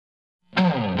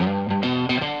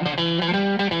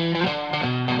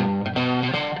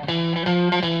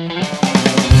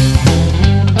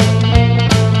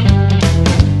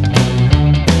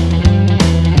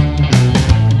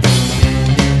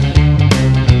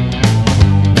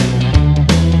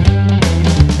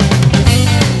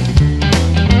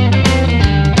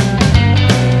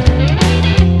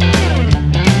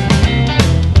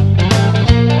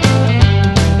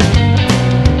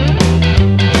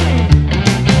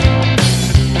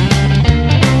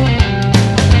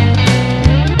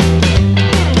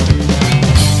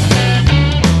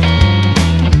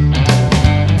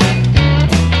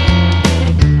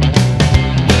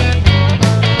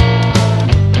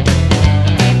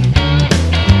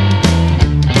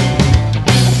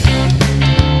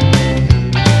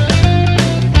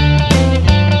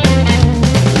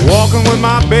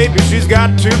baby, she's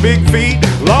got 2 big feet,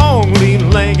 long,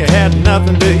 lean, lanky, had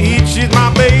nothing to eat. She's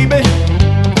my baby,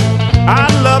 I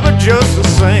love her just the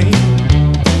same.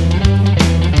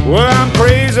 Well, I'm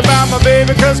crazy about my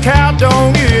baby, 'cause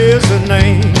Caldonia is her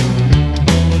name.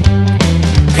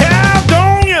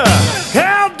 Caldonia,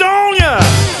 Caldonia,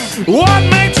 what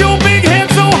makes your big head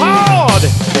so hard?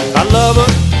 I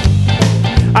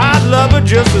love her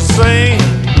just the same.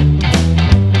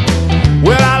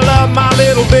 Well, I love my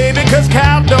little baby, 'cause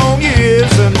Caldonia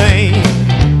is her name.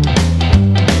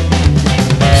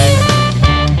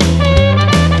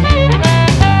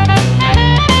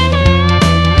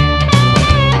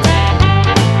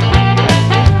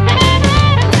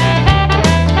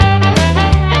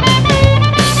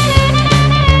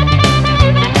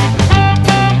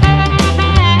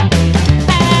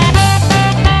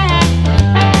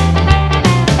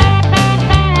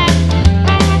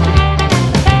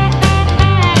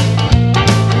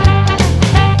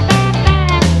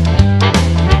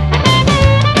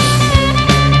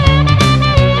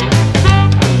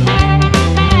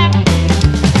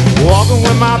 Walking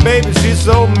with my baby, she's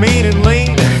so mean and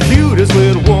lean, cutest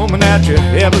little woman that you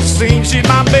ever seen. She's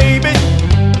my baby,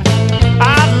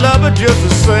 I love her just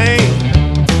the same.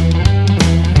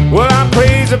 Well, I'm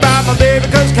crazy about my baby,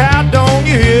 'cause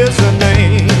Caldonia is her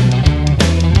name.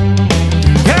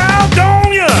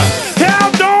 Caldonia,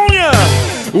 Caldonia,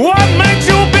 what makes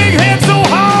your big head so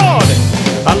hard?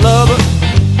 I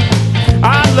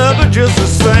love her just the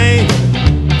same.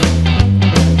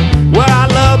 Well, I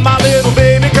love my little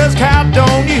baby, 'cause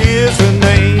Caldonia is her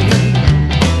name.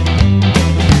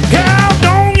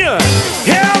 Caldonia,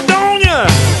 Caldonia,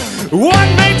 what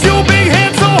makes your big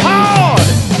head so hard?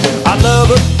 I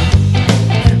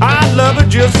love her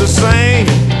just the same.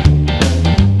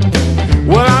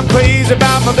 Well, I'm crazy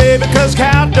about my baby, 'cause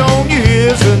Caldonia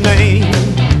is her name.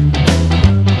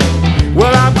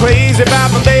 Well, I'm crazy about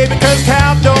my baby, 'cause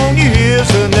Caldonia is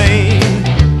her name.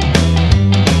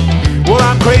 Well,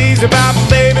 I'm crazy about my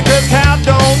baby, 'cause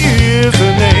Caldonia is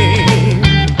her name.